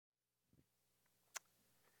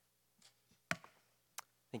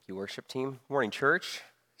Thank you, worship team. Morning, church.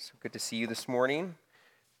 So good to see you this morning.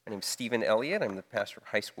 My name's Stephen Elliott. I'm the pastor of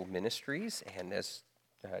High School Ministries. And as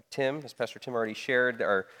Pastor Tim already shared,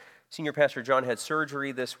 our senior pastor John had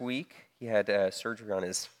surgery this week. He had surgery on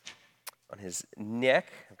his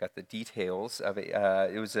neck. I've got the details of it.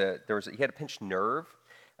 He had a pinched nerve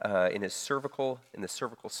in the cervical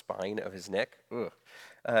spine of his neck. The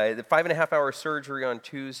 5.5-hour surgery on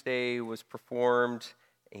Tuesday was performed,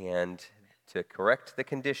 and to correct the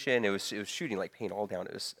condition, it was shooting like paint all down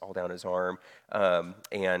his arm,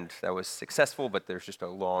 and that was successful. But there's just a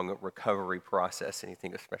long recovery process.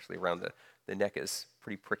 Anything, especially around the neck, is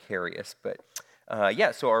pretty precarious. But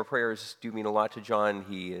so our prayers do mean a lot to John.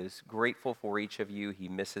 He is grateful for each of you. He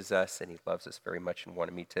misses us, and he loves us very much, and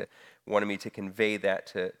wanted me to convey that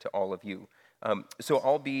to all of you. So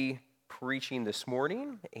I'll be preaching this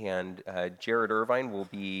morning, and Jared Irvine will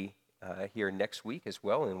be here next week as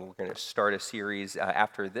well, and we're going to start a series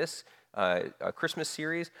after this, a Christmas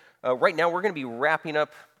series. Right now, we're going to be wrapping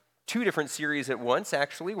up two different series at once,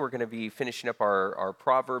 actually. We're going to be finishing up our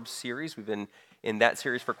Proverbs series. We've been in that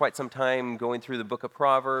series for quite some time, going through the book of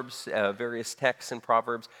Proverbs, various texts in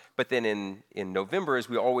Proverbs. But then in November, as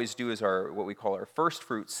we always do, is what we call our First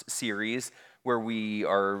Fruits series, where we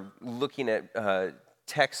are looking at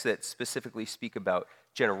texts that specifically speak about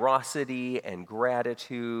generosity and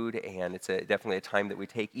gratitude, and it's definitely a time that we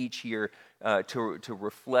take each year to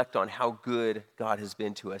reflect on how good God has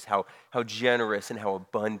been to us, how generous and how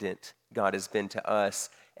abundant God has been to us,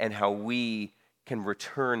 and how we can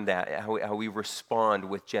return that, how we respond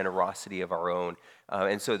with generosity of our own.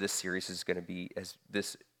 And so this series is going to be, as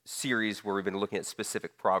this series where we've been looking at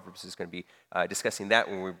specific Proverbs is going to be discussing that,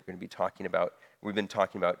 when we're going to be talking about We've been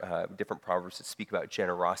talking about different Proverbs that speak about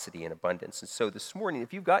generosity and abundance. And so this morning,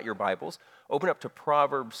 if you've got your Bibles, open up to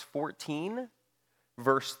Proverbs 14,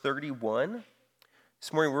 verse 31.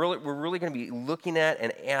 This morning, we're really going to be looking at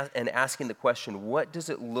and asking the question, what does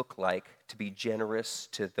it look like to be generous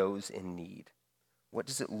to those in need? What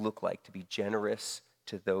does it look like to be generous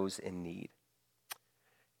to those in need?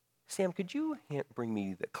 Sam, could you bring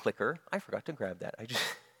me the clicker? I forgot to grab that.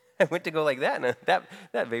 I went to go like that, and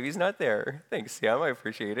that baby's not there. Thanks, Sam. I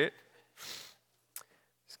appreciate it.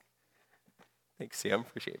 Thanks, Sam.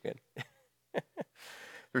 Appreciate it, man.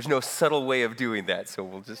 There's no subtle way of doing that, so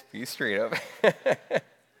we'll just be straight up.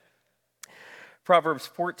 Proverbs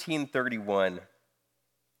 14:31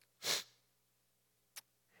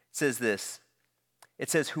 says this.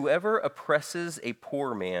 It says, "Whoever oppresses a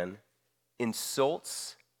poor man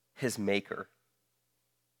insults his maker,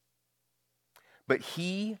 but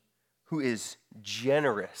he who is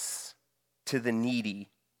generous to the needy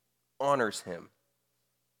honors him."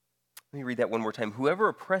 Let me read that one more time. "Whoever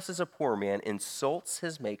oppresses a poor man insults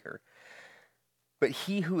his maker, but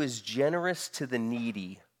he who is generous to the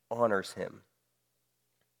needy honors him."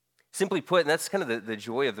 Simply put, and that's kind of the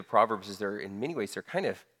joy of the Proverbs, is in many ways, they're kind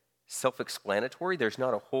of self-explanatory. There's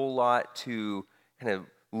not a whole lot to kind of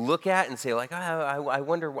look at and say, like, I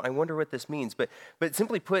wonder what this means. But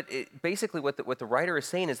simply put, basically what the writer is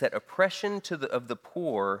saying is that oppression of the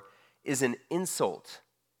poor is an insult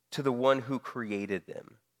to the one who created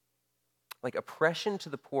them. Like, oppression to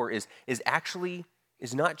the poor is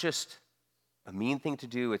not just a mean thing to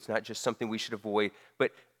do. It's not just something we should avoid,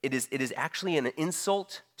 but it is actually an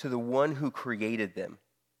insult to the one who created them.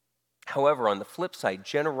 However, on the flip side,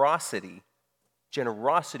 generosity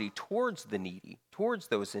towards the needy, towards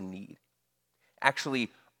those in need,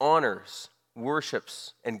 actually honors,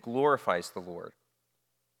 worships, and glorifies the Lord.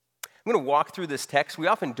 I'm going to walk through this text. We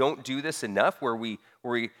often don't do this enough, where we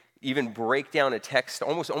even break down a text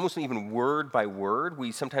almost even word by word.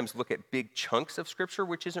 We sometimes look at big chunks of Scripture,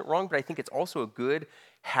 which isn't wrong, but I think it's also a good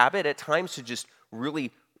habit at times to just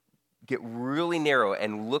really get really narrow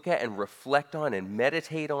and look at and reflect on and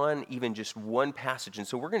meditate on even just one passage. And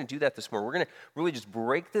so we're going to do that this morning. We're going to really just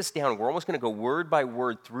break this down. We're almost going to go word by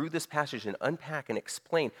word through this passage and unpack and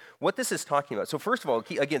explain what this is talking about. So first of all,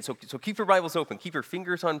 so keep your Bibles open. Keep your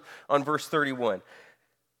fingers on verse 31.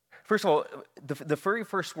 First of all, the very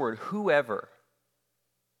first word, whoever.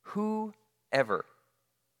 Whoever.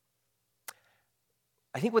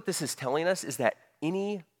 I think what this is telling us is that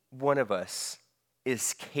any one of us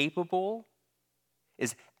is capable,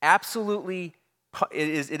 it is absolutely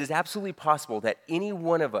possible that any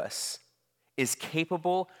one of us is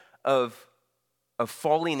capable of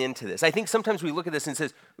falling into this. I think sometimes we look at this and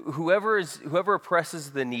says, whoever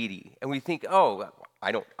oppresses the needy, and we think, oh,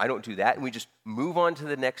 I don't do that, and we just move on to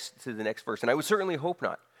the next verse. And I would certainly hope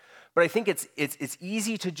not. But I think it's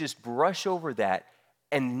easy to just brush over that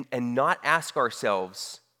and not ask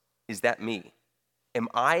ourselves, is that me? Am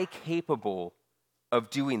I capable of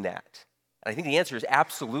doing that? And I think the answer is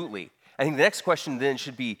absolutely. I think the next question then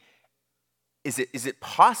should be, is it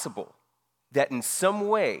possible that in some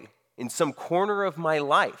way, in some corner of my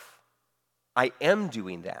life, I am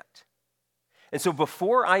doing that? And so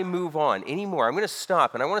before I move on anymore, I'm going to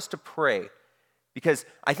stop and I want us to pray, because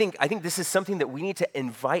I think this is something that we need to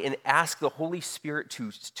invite and ask the Holy Spirit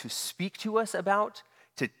to speak to us about,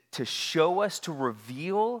 to show us, to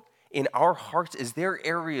reveal in our hearts. Is there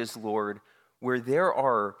areas, Lord, where there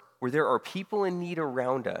are people in need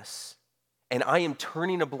around us, and I am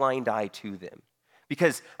turning a blind eye to them?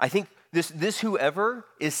 Because I think this whoever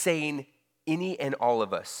is saying any and all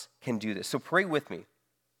of us can do this. So pray with me.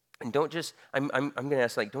 And don't just, I'm going to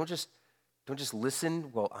ask, don't just listen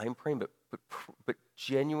while I'm praying, but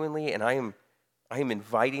genuinely, and I am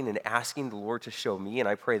inviting and asking the Lord to show me, and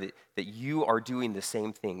I pray that you are doing the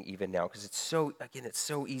same thing even now, because it's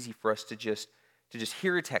so easy for us to just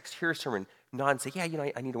hear a text, hear a sermon, nod and say, yeah,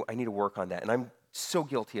 I need to work on that, and I'm so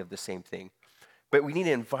guilty of the same thing. But we need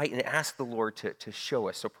to invite and ask the Lord to show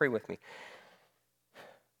us. So pray with me.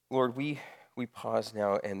 Lord, we pause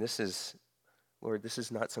now, and this is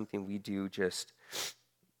not something we do just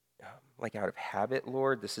like out of habit,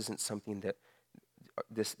 Lord. This isn't something that,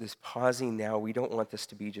 this pausing now, we don't want this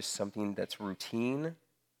to be just something that's routine.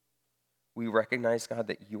 We recognize, God,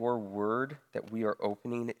 that your word that we are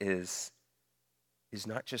opening is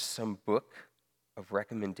not just some book of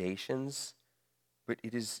recommendations, but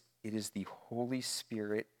it is the Holy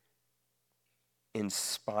Spirit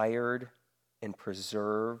inspired and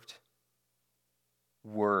preserved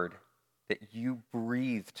word that you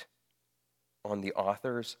breathed on the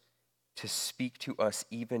authors to speak to us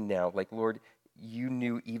even now. Like, Lord, you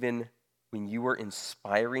knew even when you were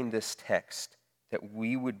inspiring this text that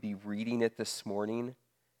we would be reading it this morning.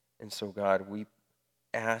 And so, God, we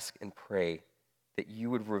ask and pray that you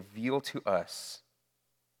would reveal to us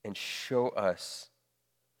and show us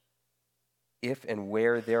if and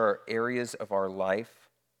where there are areas of our life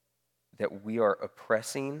that we are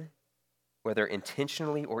oppressing, whether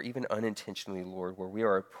intentionally or even unintentionally, Lord, where we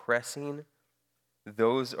are oppressing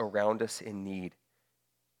those around us in need.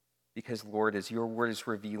 Because, Lord, as your word is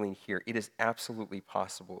revealing here, it is absolutely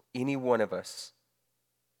possible. Any one of us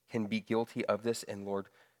can be guilty of this, and Lord,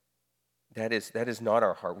 that is not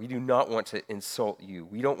our heart. We do not want to insult you.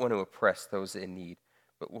 We don't want to oppress those in need.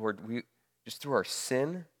 But Lord, we just through our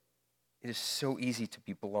sin, it is so easy to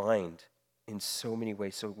be blind in so many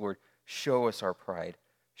ways. So Lord, show us our pride.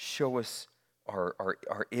 Show us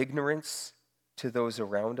our ignorance to those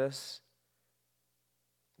around us.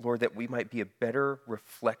 Lord, that we might be a better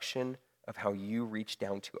reflection of how you reached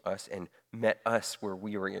down to us and met us when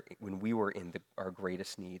we were in our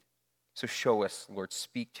greatest need. So show us, Lord,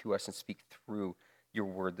 speak to us and speak through your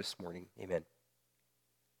word this morning. Amen.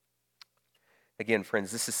 Again,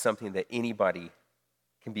 friends, this is something that anybody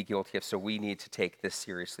can be guilty of, so we need to take this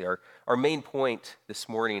seriously. Our main point this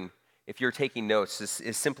morning, if you're taking notes,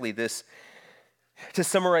 is simply this. To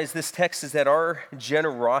summarize this text, is that our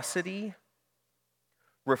generosity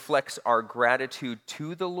reflects our gratitude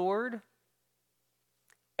to the Lord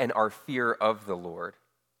and our fear of the Lord.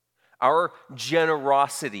 Our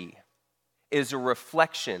generosity is a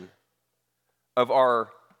reflection of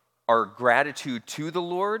our gratitude to the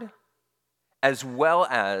Lord as well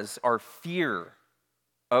as our fear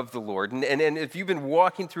of the Lord. And if you've been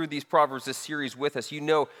walking through these Proverbs, this series with us, you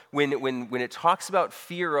know when it talks about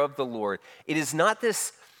fear of the Lord, it's not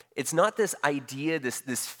this idea,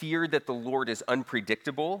 this fear that the Lord is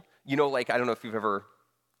unpredictable. You know, like, I don't know if you've ever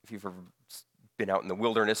been out in the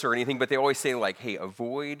wilderness or anything, but they always say, like, hey,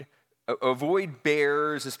 avoid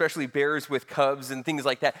bears, especially bears with cubs and things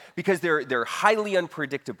like that, because they're highly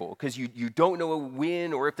unpredictable, because you don't know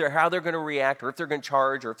when or how they're going to react, or if they're going to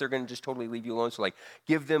charge, or if they're going to just totally leave you alone. So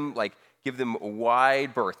give them a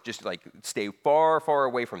wide berth, just like stay far, far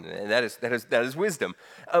away from them, and that is wisdom.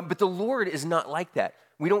 But the Lord is not like that.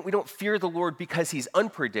 We don't fear the Lord because he's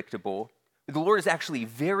unpredictable. The Lord is actually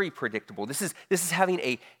very predictable. This is having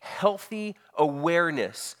a healthy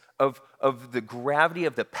awareness of the gravity,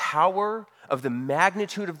 of the power, of the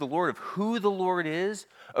magnitude of the Lord, of who the Lord is,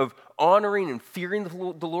 of honoring and fearing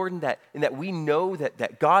the Lord, and that we know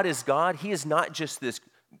that God is God. He is not just this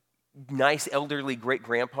nice elderly great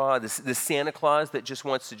grandpa, this Santa Claus that just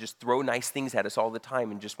wants to just throw nice things at us all the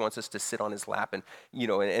time and just wants us to sit on his lap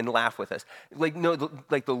and laugh with us.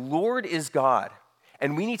 The Lord is God.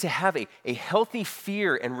 And we need to have a healthy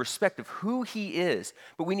fear and respect of who he is.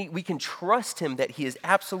 But we can trust him that he is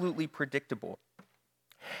absolutely predictable.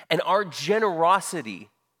 And our generosity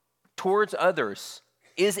towards others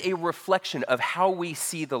is a reflection of how we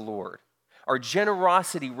see the Lord. Our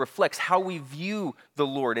generosity reflects how we view the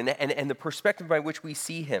Lord and the perspective by which we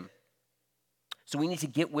see him. So we need to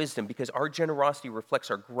get wisdom because our generosity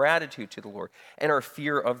reflects our gratitude to the Lord and our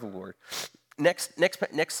fear of the Lord.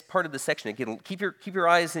 Next part of the section, again, keep your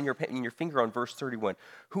eyes and your finger on verse 31.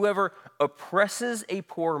 Whoever oppresses a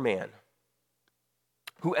poor man.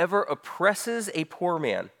 Whoever oppresses a poor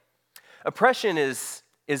man. Oppression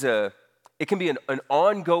it can be an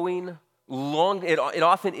ongoing, long, it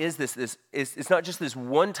often is it's not just this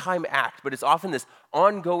one-time act, but it's often this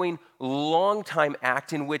ongoing, long-time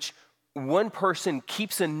act in which one person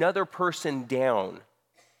keeps another person down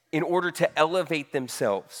in order to elevate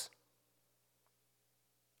themselves.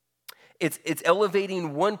 It's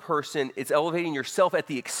elevating one person, it's elevating yourself at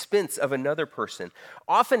the expense of another person.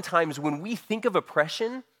 Oftentimes, when we think of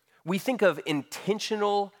oppression, we think of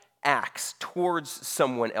intentional acts towards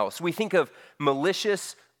someone else. We think of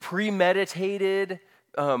malicious, premeditated,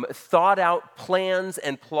 thought out plans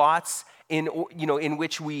and plots in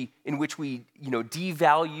which we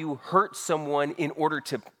devalue, hurt someone in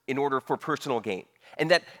order for personal gain. And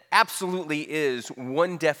that absolutely is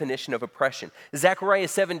one definition of oppression. Zechariah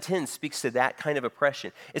 7:10 speaks to that kind of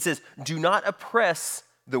oppression. It says, "Do not oppress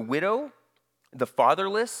the widow, the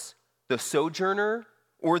fatherless, the sojourner,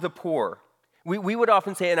 or the poor." We would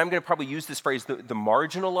often say, and I'm going to probably use this phrase, the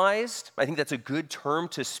marginalized. I think that's a good term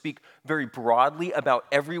to speak very broadly about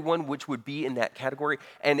everyone which would be in that category.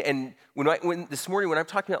 And when this morning, when I'm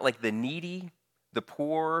talking about like the needy, the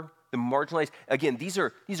poor, the marginalized, again, these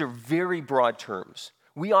are very broad terms.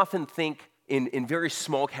 We often think in very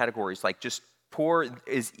small categories, like just poor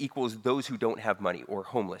equals those who don't have money or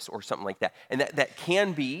homeless or something like that. And that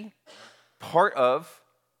can be part of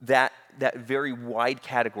that very wide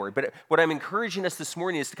category. But what I'm encouraging us this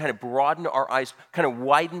morning is to kind of broaden our eyes, kind of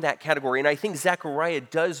widen that category. And I think Zechariah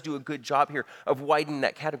does do a good job here of widening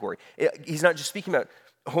that category. He's not just speaking about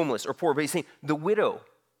homeless or poor, but he's saying the widow,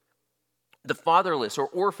 the fatherless or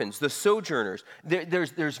orphans, the sojourners.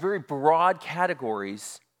 There's very broad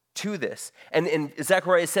categories to this. And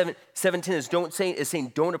Zechariah 7:10 is saying,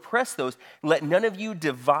 don't oppress those. Let none of you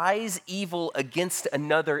devise evil against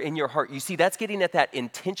another in your heart. You see, that's getting at that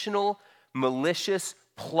intentional, malicious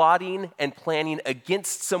plotting and planning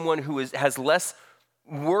against someone who has less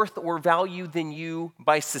worth or value than you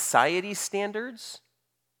by society's standards.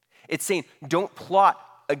 It's saying, don't plot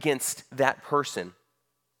against that person.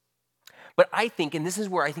 But I think, and this is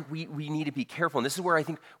where I think we need to be careful, and this is where I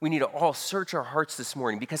think we need to all search our hearts this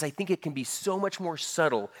morning, because I think it can be so much more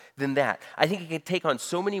subtle than that. I think it can take on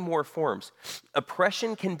so many more forms.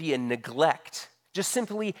 Oppression can be a neglect, just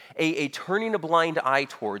simply a turning a blind eye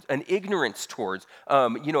towards, an ignorance towards,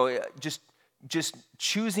 just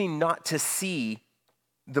choosing not to see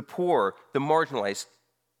the poor, the marginalized,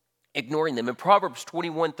 ignoring them. And Proverbs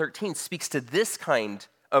 21:13 speaks to this kind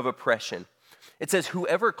of oppression. It says,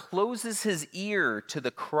 whoever closes his ear to the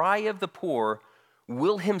cry of the poor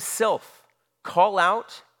will himself call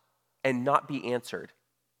out and not be answered.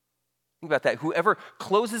 Think about that. Whoever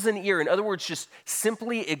closes an ear, in other words, just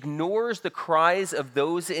simply ignores the cries of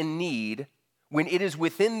those in need when it is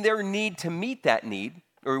within their need to meet that need,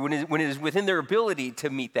 or when it is within their ability to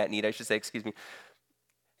meet that need, I should say, excuse me.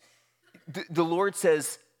 The Lord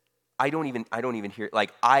says, I don't even hear it.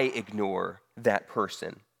 Like, I ignore that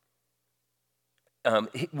person.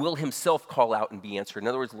 He will himself call out and be answered. In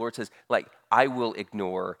other words, the Lord says, like, I will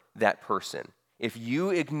ignore that person. If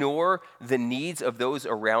you ignore the needs of those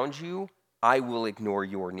around you, I will ignore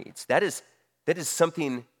your needs. That is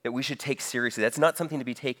something that we should take seriously. That's not something to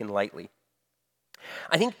be taken lightly.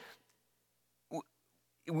 I think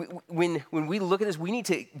when we look at this, we need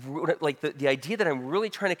to, like the idea that I'm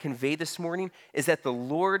really trying to convey this morning is that the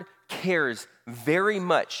Lord cares very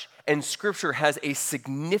much, and Scripture has a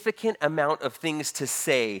significant amount of things to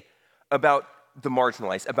say about the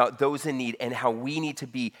marginalized, about those in need, and how we need to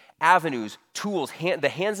be avenues, tools, the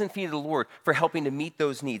hands and feet of the Lord for helping to meet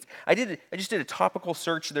those needs. I just did a topical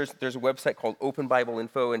search. There's a website called Open Bible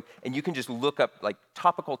Info, and you can just look up like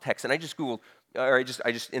topical text. And I just Googled, or I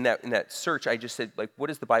just in that search, I just said, like, what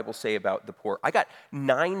does the Bible say about the poor? I got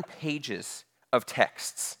 9 pages of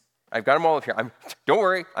texts. I've got them all up here. Don't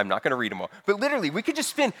worry, I'm not going to read them all. But literally, we could just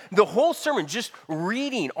spend the whole sermon just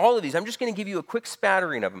reading all of these. I'm just going to give you a quick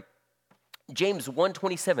spattering of them. James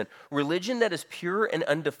 1:27, religion that is pure and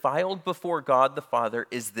undefiled before God the Father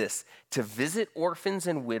is this, to visit orphans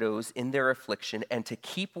and widows in their affliction and to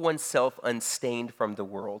keep oneself unstained from the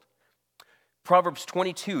world. Proverbs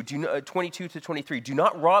 22:22-23, do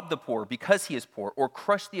not rob the poor because he is poor, or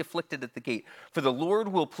crush the afflicted at the gate, for the Lord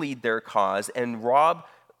will plead their cause and rob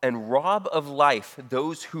of life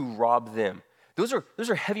those who rob them. Those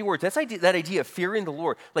are heavy words. That idea of fearing the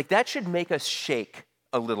Lord, like that should make us shake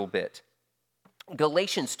a little bit.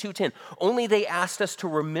 Galatians 2:10, only they asked us to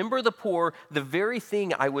remember the poor, the very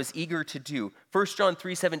thing I was eager to do. 1 John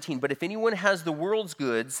 3:17, but if anyone has the world's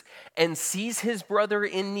goods and sees his brother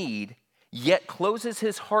in need, yet closes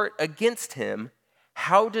his heart against him,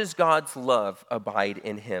 how does God's love abide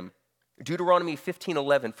in him? Deuteronomy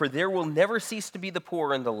 15:11, for there will never cease to be the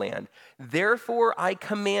poor in the land. Therefore I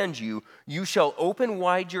command you, you shall open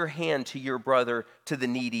wide your hand to your brother, to the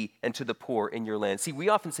needy, and to the poor in your land. See, we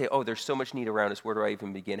often say, oh, there's so much need around us. Where do I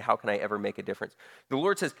even begin? How can I ever make a difference? The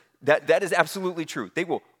Lord says that is absolutely true. They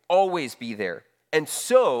will always be there. And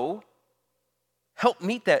so, help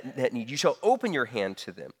meet that need. You shall open your hand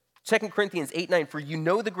to them. 2 Corinthians 8:9, for you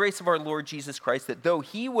know the grace of our Lord Jesus Christ, that though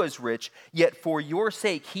he was rich, yet for your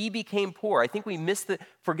sake he became poor. I think we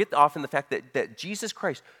forget often the fact that Jesus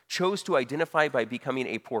Christ chose to identify by becoming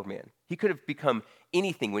a poor man. He could have become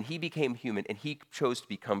anything when he became human, and he chose to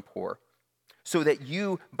become poor, so that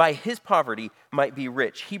you, by his poverty, might be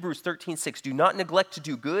rich. Hebrews 13:6, do not neglect to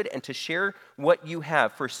do good and to share what you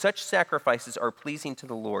have, for such sacrifices are pleasing to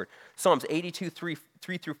the Lord. Psalms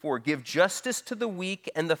 82:3-4, give justice to the weak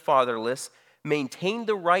and the fatherless, maintain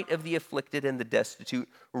the right of the afflicted and the destitute,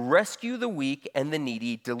 rescue the weak and the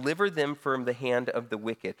needy, deliver them from the hand of the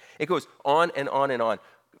wicked. It goes on and on and on.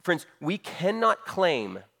 Friends, we cannot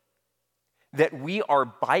claim that we are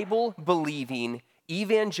Bible-believing,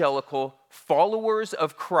 evangelical followers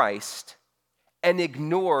of Christ and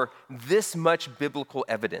ignore this much biblical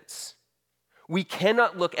evidence. We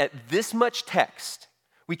cannot look at this much text,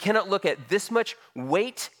 we cannot look at this much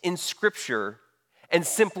weight in Scripture and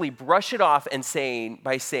simply brush it off and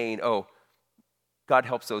by saying, oh, God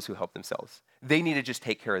helps those who help themselves. They need to just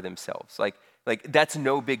take care of themselves. Like that's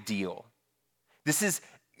no big deal. This is,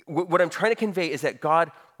 what I'm trying to convey is that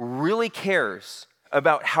God really cares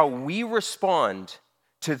about how we respond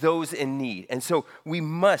to those in need. And so we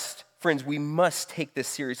must take this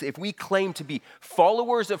seriously. If we claim to be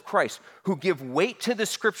followers of Christ who give weight to the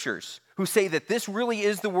Scriptures, who say that this really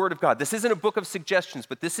is the Word of God, this isn't a book of suggestions,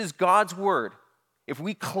 but this is God's Word. If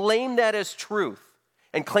we claim that as truth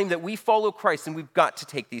and claim that we follow Christ, then we've got to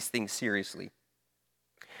take these things seriously.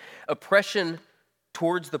 Oppression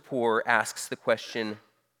towards the poor asks the question,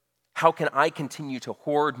 how can I continue to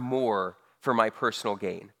hoard more for my personal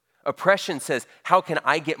gain? Oppression says, how can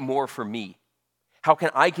I get more for me? How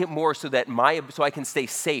can I get more so I can stay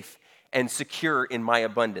safe and secure in my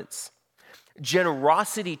abundance?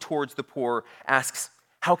 Generosity towards the poor asks,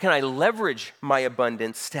 how can I leverage my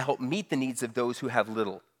abundance to help meet the needs of those who have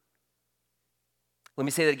little? Let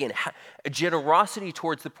me say that again. Generosity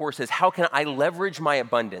towards the poor says, how can I leverage my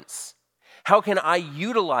abundance? How can I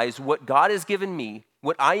utilize what God has given me,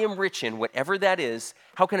 what I am rich in, whatever that is,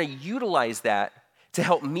 how can I utilize that to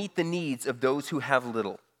help meet the needs of those who have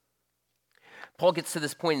little? Paul gets to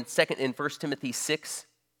this point in 1 Timothy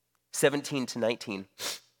 6:17-19.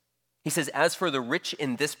 He says, as for the rich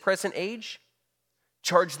in this present age,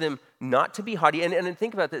 charge them not to be haughty. And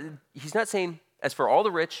think about that. He's not saying, as for all the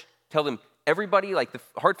rich, tell them, everybody, like the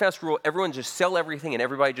hard, fast rule, everyone just sell everything and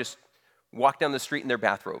everybody just walk down the street in their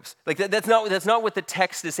bathrobes. Like that's not what the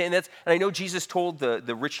text is saying. And I know Jesus told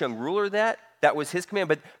the rich young ruler that was his command,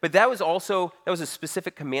 but that was a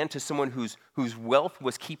specific command to someone whose wealth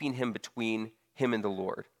was keeping him between him and the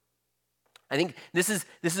Lord. I think this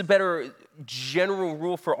is a better general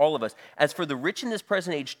rule for all of us. As for the rich in this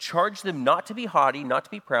present age, charge them not to be haughty, not to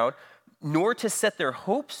be proud, nor to set their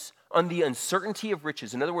hopes on the uncertainty of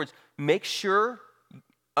riches. In other words, make sure,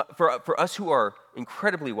 for us who are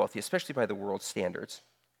incredibly wealthy, especially by the world's standards,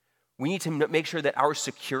 we need to make sure that our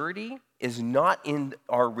security is not in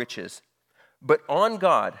our riches, but on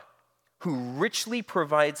God, who richly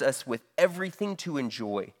provides us with everything to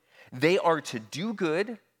enjoy. They are to do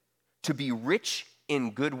good, to be rich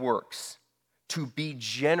in good works, to be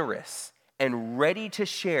generous and ready to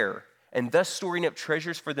share, and thus storing up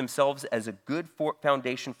treasures for themselves as a good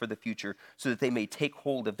foundation for the future, so that they may take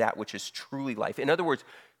hold of that which is truly life. In other words,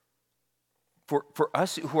 for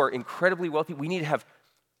us who are incredibly wealthy, we need to have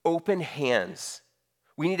open hands.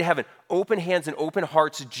 We need to have an open hands and open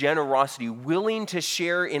hearts generosity, willing to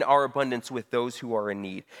share in our abundance with those who are in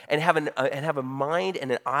need, and have a mind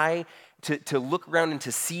and an eye to look around and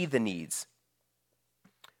to see the needs.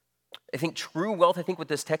 I think what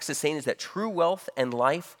this text is saying is that true wealth and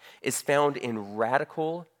life is found in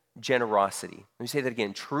radical generosity. Let me say that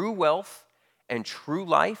again. True wealth and true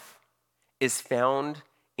life is found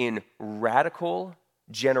in radical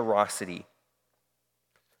generosity.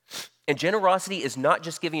 And generosity is not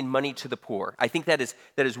just giving money to the poor. I think that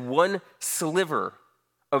is one sliver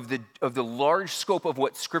of the large scope of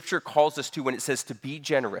what Scripture calls us to when it says to be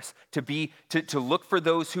generous, to look for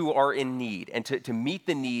those who are in need, and to meet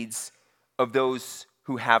the needs of those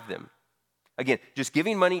who have them. Again, just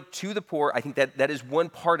giving money to the poor, I think that is one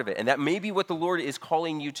part of it, and that may be what the Lord is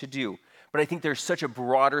calling you to do. But I think there's such a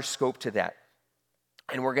broader scope to that,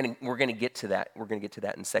 and we're gonna get to that. We're gonna get to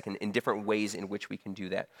that in a second, in different ways in which we can do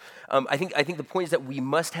that. I think the point is that we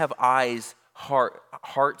must have eyes,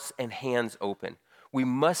 hearts, and hands open. We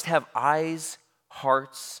must have eyes,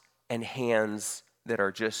 hearts, and hands that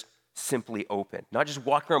are just simply open, not just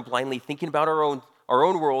walking around blindly thinking about our own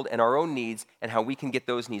world and our own needs and how we can get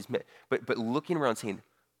those needs met, but looking around saying,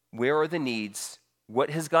 where are the needs? What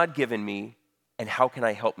has God given me? And how can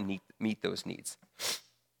I help meet those needs?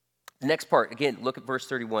 The next part, again, look at verse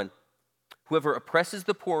 31. Whoever oppresses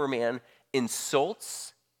the poor man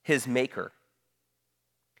insults his maker.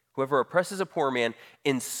 Whoever oppresses a poor man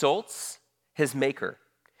insults his maker.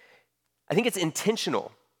 I think it's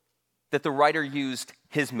intentional that the writer used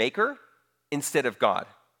his maker instead of God.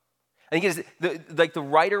 I think the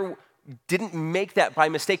writer didn't make that by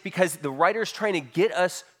mistake, because the writer is trying to get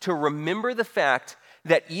us to remember the fact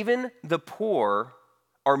that even the poor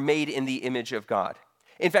are made in the image of God.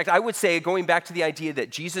 In fact, I would say, going back to the idea that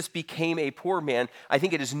Jesus became a poor man, I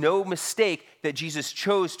think it is no mistake that Jesus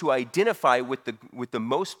chose to identify with the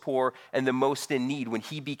most poor and the most in need when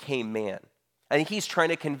he became man. I think he's trying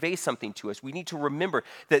to convey something to us. We need to remember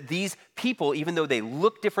that these people, even though they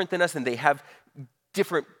look different than us and they have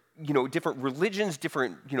different religions,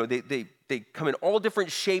 they come in all different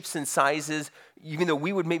shapes and sizes, even though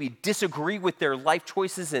we would maybe disagree with their life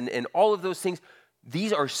choices and all of those things,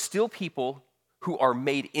 these are still people who are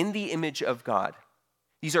made in the image of God.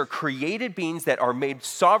 These are created beings that are made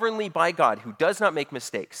sovereignly by God, who does not make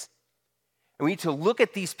mistakes. And we need to look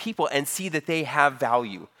at these people and see that they have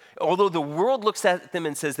value. Although the world looks at them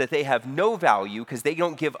and says that they have no value because they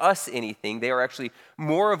don't give us anything, they are actually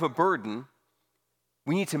more of a burden.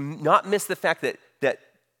 We need to not miss the fact that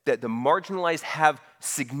the marginalized have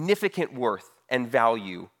significant worth and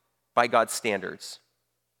value by God's standards.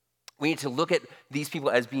 We need to look at these people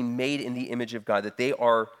as being made in the image of God, that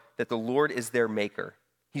the Lord is their maker.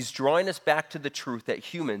 He's drawing us back to the truth that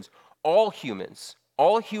all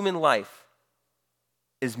human life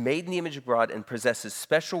is made in the image of God and possesses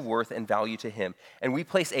special worth and value to him. And we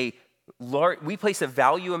place a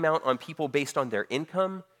value amount on people based on their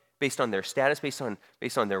income, based on their status, based on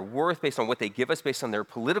their worth, based on what they give us, based on their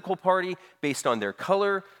political party, based on their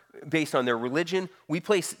color, based on their religion. We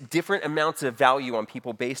place different amounts of value on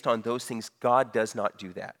people based on those things. God does not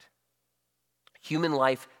do that. Human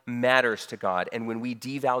life matters to God, and when we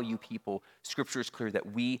devalue people, Scripture is clear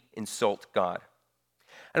that we insult God.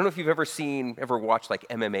 I don't know if you've ever watched like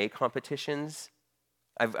MMA competitions.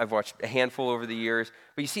 I've watched a handful over the years,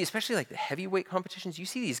 but you see, especially like the heavyweight competitions, you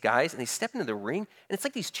see these guys and they step into the ring and it's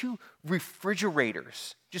like these two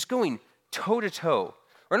refrigerators just going toe to toe.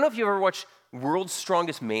 Or I don't know if you've ever watched World's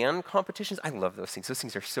Strongest Man competitions. I love those things. Those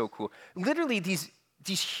things are so cool. Literally, these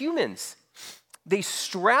humans, they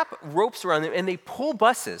strap ropes around them and they pull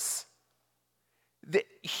buses. The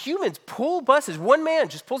humans pull buses. One man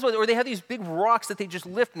just pulls buses, or they have these big rocks that they just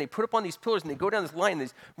lift and they put up on these pillars and they go down this line and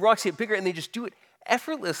these rocks get bigger and they just do it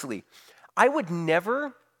effortlessly. I would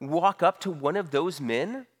never walk up to one of those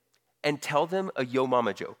men and tell them a yo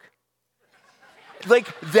mama joke. Like,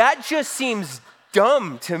 that just seems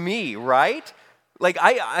dumb to me, right? Like,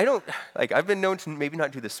 I don't, like, I've been known to maybe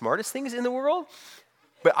not do the smartest things in the world,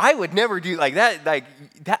 but I would never do like that,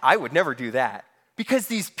 I would never do that. Because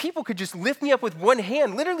these people could just lift me up with one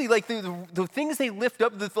hand. Literally, like the things they lift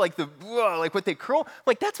up, like what they curl,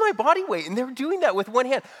 like that's my body weight. And they're doing that with one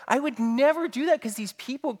hand. I would never do that because these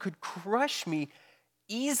people could crush me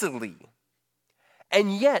easily.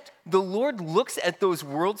 And yet, the Lord looks at those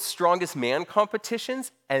World's Strongest Man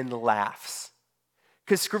competitions and laughs.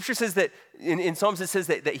 Because Scripture says that, in Psalms it says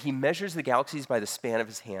that he measures the galaxies by the span of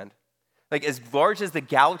his hand. Like as large as the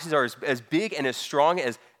galaxies are, as big and as strong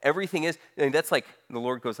as everything is, I mean, that's like, the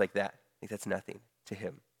Lord goes like that. Like that's nothing to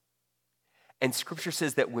him. And Scripture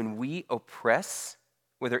says that when we oppress,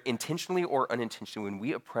 whether intentionally or unintentionally, when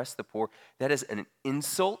we oppress the poor, that is an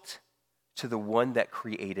insult to the one that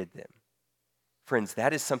created them. Friends,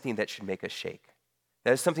 that is something that should make us shake.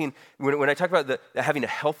 That is something, when I talk about having a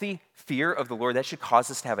healthy fear of the Lord, that should cause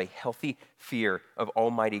us to have a healthy fear of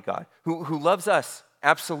Almighty God, who loves us,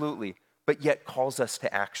 absolutely, but yet calls us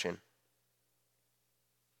to action.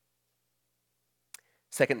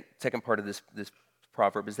 Second part of this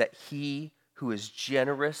proverb is that he who is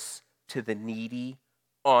generous to the needy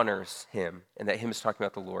honors him. And that him is talking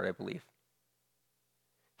about the Lord, I believe.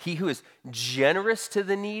 He who is generous to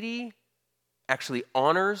the needy actually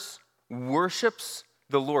honors, worships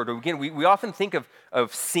the Lord. Again, we often think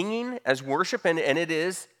of singing as worship, and it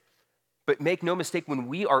is, but make no mistake, when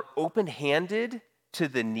we are open-handed to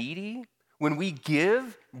the needy, when we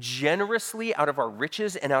give generously out of our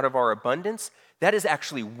riches and out of our abundance, that is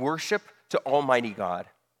actually worship to Almighty God.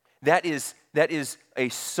 That is a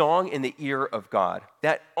song in the ear of God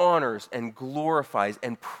that honors and glorifies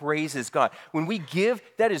and praises God. When we give,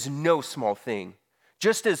 that is no small thing.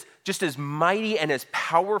 Just as mighty and as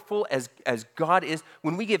powerful as God is,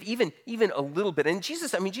 when we give even a little bit, and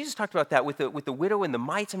Jesus talked about that with the widow and the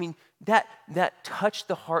mites. That touched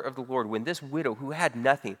the heart of the Lord when this widow who had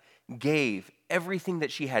nothing gave everything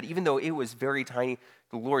that she had, even though it was very tiny.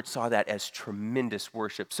 The Lord saw that as tremendous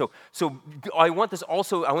worship. So I want this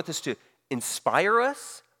to inspire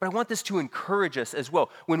us, but I want this to encourage us as well.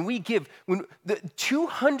 When we give, when the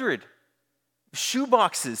 200 shoe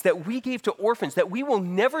boxes that we gave to orphans that we will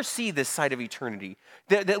never see this side of eternity,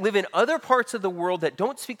 that live in other parts of the world that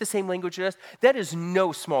don't speak the same language as us, that is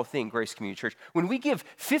no small thing, Grace Community Church. When we give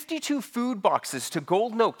 52 food boxes to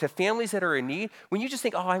Golden Oak, to families that are in need, when you just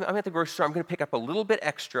think, I'm at the grocery store, I'm going to pick up a little bit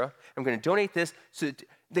extra, I'm going to donate this,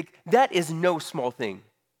 that is no small thing.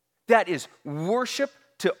 That is worship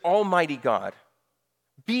to Almighty God.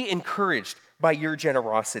 Be encouraged by your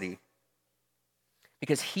generosity.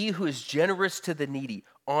 Because he who is generous to the needy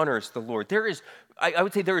honors the Lord. I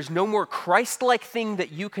would say there is no more Christ-like thing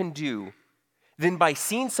that you can do than by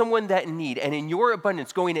seeing someone that in need and in your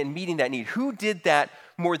abundance going and meeting that need. Who did that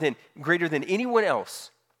greater than anyone else?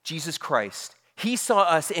 Jesus Christ. He saw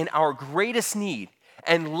us in our greatest need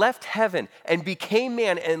and left heaven and became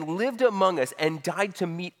man and lived among us and died to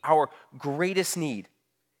meet our greatest need.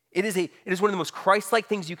 It is one of the most Christ-like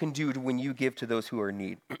things you can do when you give to those who are in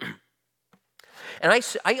need. And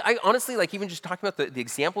I honestly, even just talking about the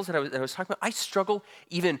examples that I was talking about, I struggle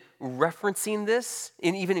even referencing this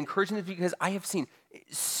and even encouraging this because I have seen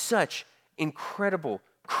such incredible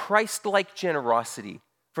Christ-like generosity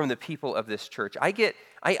from the people of this church. I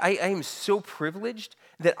am so privileged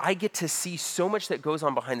that I get to see so much that goes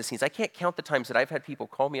on behind the scenes. I can't count the times that I've had people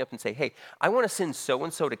call me up and say, hey, I want to send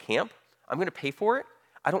so-and-so to camp. I'm going to pay for it.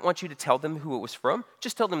 I don't want you to tell them who it was from.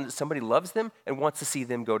 Just tell them that somebody loves them and wants to see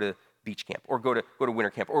them go to beach camp or go to winter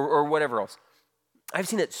camp or whatever else. I've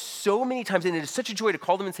seen it so many times, and it is such a joy to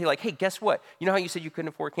call them and say, hey, guess what? You know how you said you couldn't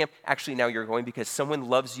afford camp? Actually, now you're going because someone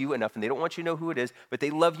loves you enough, and they don't want you to know who it is, but they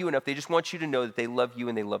love you enough. They just want you to know that they love you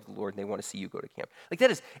and they love the Lord, and they want to see you go to camp. That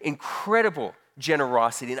is incredible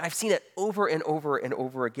generosity, and I've seen it over and over and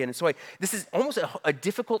over again. And so this is almost a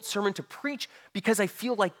difficult sermon to preach because I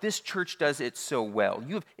feel like this church does it so well.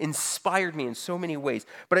 You have inspired me in so many ways,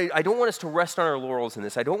 but I don't want us to rest on our laurels in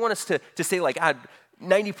this. I don't want us to say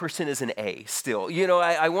 90% is an A still.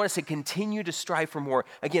 I want us to continue to strive for more.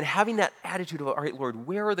 Again, having that attitude of, all right, Lord,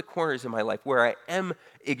 where are the corners in my life where I am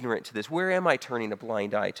ignorant to this? Where am I turning a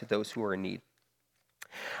blind eye to those who are in need?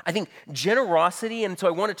 I think generosity, and so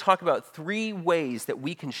I want to talk about 3 ways that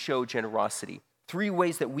we can show generosity. 3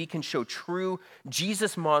 ways that we can show true,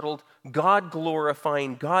 Jesus-modeled,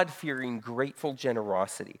 God-glorifying, God-fearing, grateful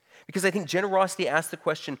generosity. Because I think generosity asks the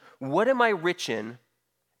question, what am I rich in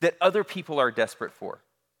that other people are desperate for?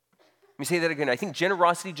 Let me say that again. I think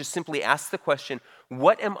generosity just simply asks the question,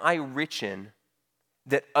 what am I rich in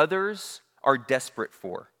that others are desperate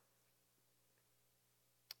for?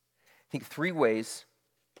 I think 3 ways.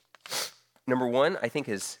 Number 1, I think,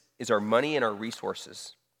 is our money and our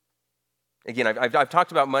resources. Again, I've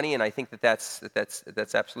talked about money, and I think that's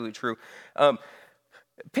absolutely true.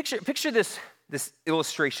 Picture this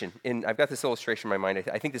illustration. I've got this illustration in my mind.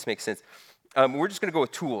 I think this makes sense. We're just going to go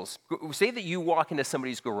with tools. Say that you walk into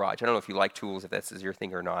somebody's garage. I don't know if you like tools, if that's your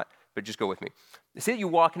thing or not, but just go with me. Say that you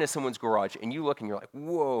walk into someone's garage, and you look, and you're like,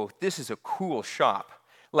 whoa, this is a cool shop.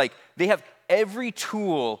 They have every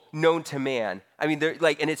tool known to man. They're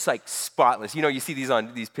and it's spotless. You see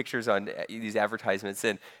these pictures on these advertisements,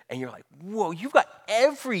 and you're like, whoa, you've got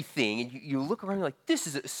everything. And you look around, and you're like, this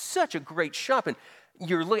is such a great shop. And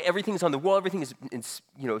everything's on the wall, everything is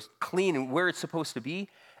clean and where it's supposed to be.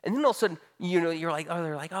 And then all of a sudden, you're like,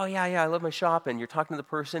 they're like, oh yeah, I love my shop. And you're talking to the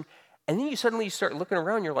person, and then you suddenly start looking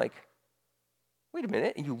around. You're like, wait a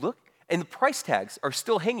minute, and you look, and the price tags are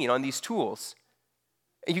still hanging on these tools.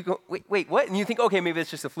 And you go, wait, what? And you think, okay, maybe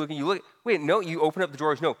it's just a fluke. And you look, wait, no, you open up the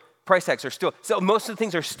drawers. No, price tags are still. So most of the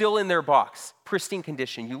things are still in their box, pristine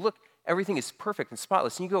condition. You look, everything is perfect and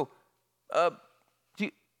spotless. And you go,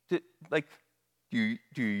 do you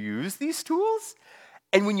use these tools?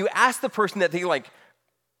 And when you ask the person that they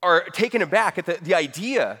are taken aback at the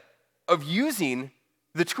idea of using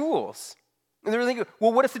the tools, And they're thinking,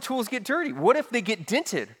 well, what if the tools get dirty? What if they get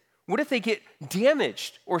dented? What if they get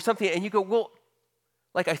damaged or something? And you go, well,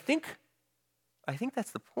 like, I think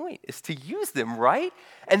that's the point, is to use them, right?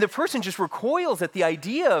 And the person just recoils at the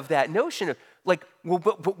idea of that notion of, like, well,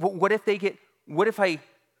 but what if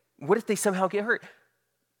they somehow get hurt?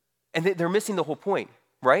 And they're missing the whole point,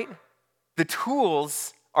 right? The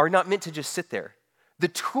tools are not meant to just sit there. The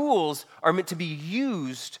tools are meant to be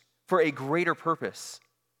used for a greater purpose.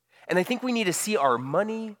 And I think we need to see our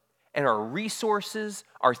money and our resources,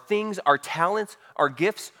 our things, our talents, our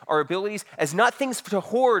gifts, our abilities as not things to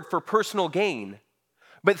hoard for personal gain,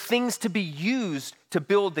 but things to be used to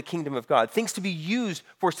build the kingdom of God, things to be used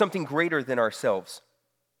for something greater than ourselves.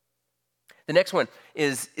 The next one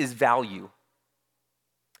is value.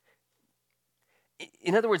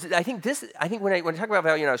 In other words, I think when I talk about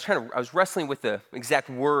value, and I was wrestling with the exact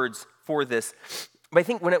words for this, but I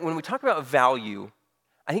think when we talk about value,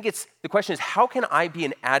 I think the question is, how can I be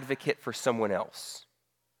an advocate for someone else?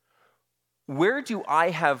 Where do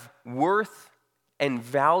I have worth and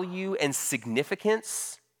value and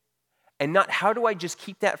significance? And not how do I just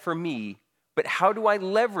keep that for me, but how do I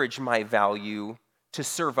leverage my value to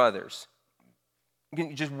serve others?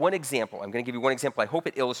 Just one example. I'm going to give you one example. I hope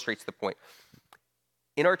it illustrates the point.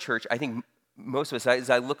 In our church, I think most of us, as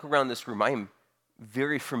I look around this room, I am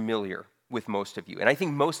very familiar with most of you. And I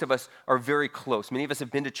think most of us are very close. Many of us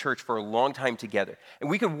have been to church for a long time together. And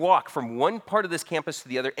we could walk from one part of this campus to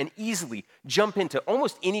the other and easily jump into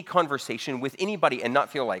almost any conversation with anybody and not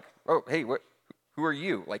feel like, oh, hey, who are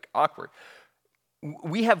you? Like, awkward.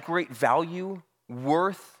 We have great value,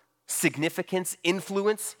 worth, significance,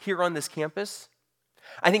 influence here on this campus.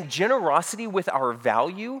 I think generosity with our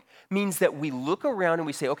value means that we look around and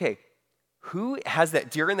we say, okay, who has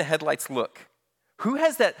that deer in the headlights look? Who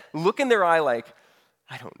has that look in their eye like,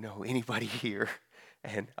 I don't know anybody here,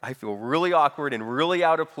 and I feel really awkward and really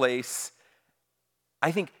out of place?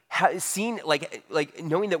 I think seeing, like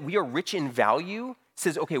knowing that we are rich in value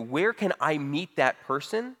says, okay, where can I meet that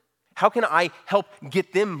person? How can I help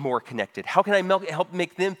get them more connected? How can I help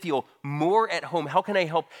make them feel more at home? How can I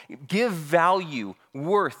help give value,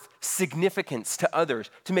 worth, significance to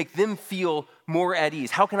others to make them feel more at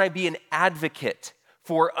ease? How can I be an advocate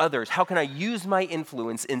for others? How can I use my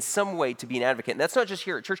influence in some way to be an advocate? And that's not just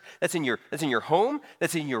here at church. That's in your home.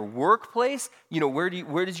 That's in your workplace. You know, where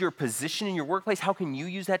is your position in your workplace? How can you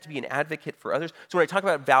use that to be an advocate for others? So when I talk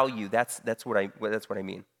about value, that's what I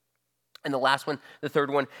mean. And the last one, the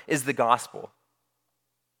third one, is the gospel.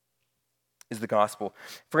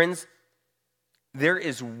 Friends, there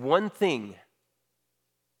is one thing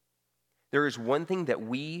that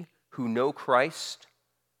we who know Christ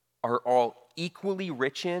are all equally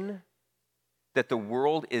rich in, that the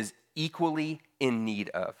world is equally in need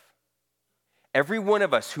of. Every one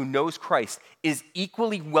of us who knows Christ is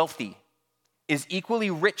equally wealthy, is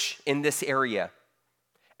equally rich in this area.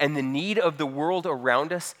 And the need of the world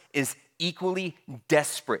around us is equally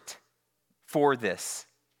desperate for this.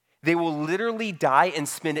 They will literally die and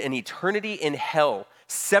spend an eternity in hell,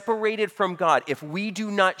 separated from God, if we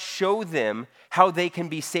do not show them how they can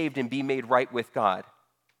be saved and be made right with God.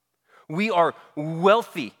 We are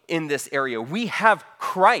wealthy in this area. We have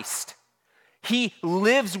Christ. He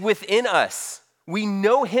lives within us. We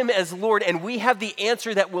know him as Lord, and we have the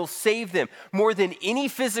answer that will save them more than any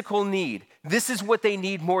physical need. This is what they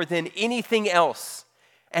need more than anything else.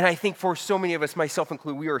 And I think for so many of us, myself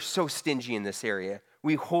included, we are so stingy in this area.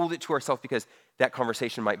 We hold it to ourselves because that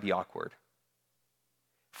conversation might be awkward.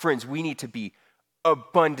 Friends, we need to be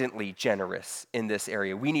abundantly generous in this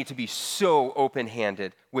area. We need to be so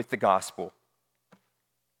open-handed with the gospel.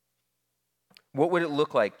 What would it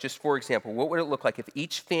look like, just for example, what would it look like if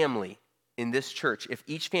each family in this church, if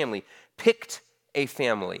each family picked a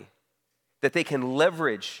family that they can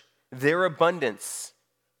leverage their abundance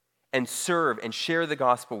and serve and share the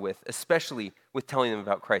gospel with, especially with telling them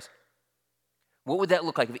about Christ? What would that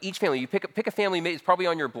look like if each family, you pick a family, maybe it's probably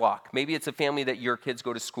on your block, maybe it's a family that your kids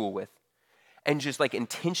go to school with, and just like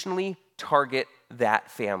intentionally target that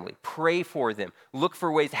family. Pray for them. Look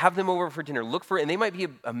for ways, have them over for dinner. And they might be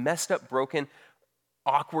a messed up, broken,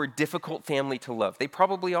 awkward, difficult family to love. They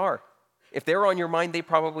probably are. If they're on your mind, they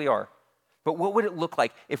probably are. But what would it look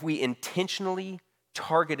like if we intentionally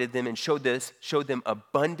targeted them and showed them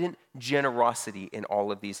abundant generosity in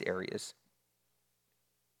all of these areas?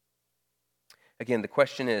 Again, the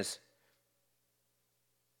questions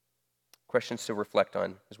to reflect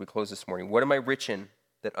on as we close this morning. What am I rich in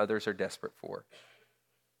that others are desperate for?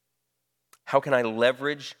 How can I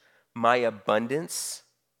leverage my abundance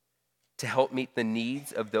to help meet the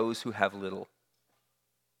needs of those who have little?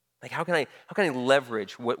 Like, how can I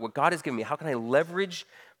leverage what God has given me? How can I leverage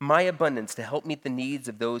my abundance to help meet the needs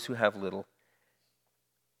of those who have little?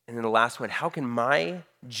 And then the last one, how can my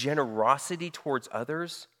generosity towards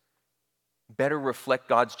others better reflect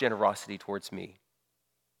God's generosity towards me?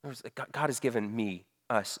 God has given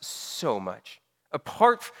us so much.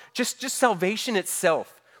 Just salvation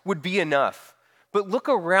itself would be enough. But look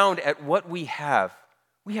around at what we have.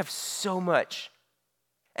 We have so much.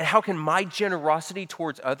 And how can my generosity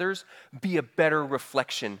towards others be a better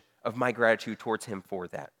reflection of my gratitude towards him for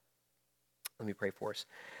that? Let me pray for us.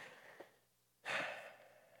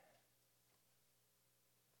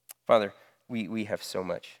 Father, we have so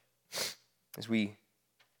much. As we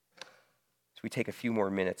take a few more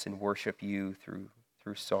minutes and worship you through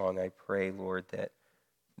song, I pray, Lord, that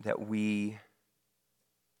we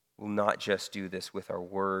will not just do this with our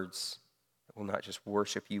words, that we'll not just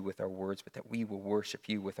worship you with our words, but that we will worship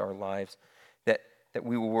you with our lives, that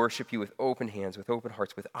we will worship you with open hands, with open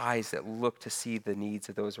hearts, with eyes that look to see the needs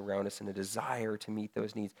of those around us and a desire to meet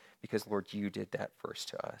those needs, because, Lord, you did that first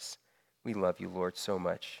to us. We love you, Lord, so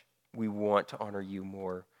much. We want to honor you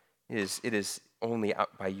more. It is only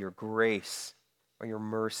out by your grace, by your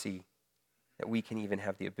mercy, that we can even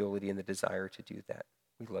have the ability and the desire to do that.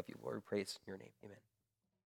 We love you, Lord. We praise your name. Amen.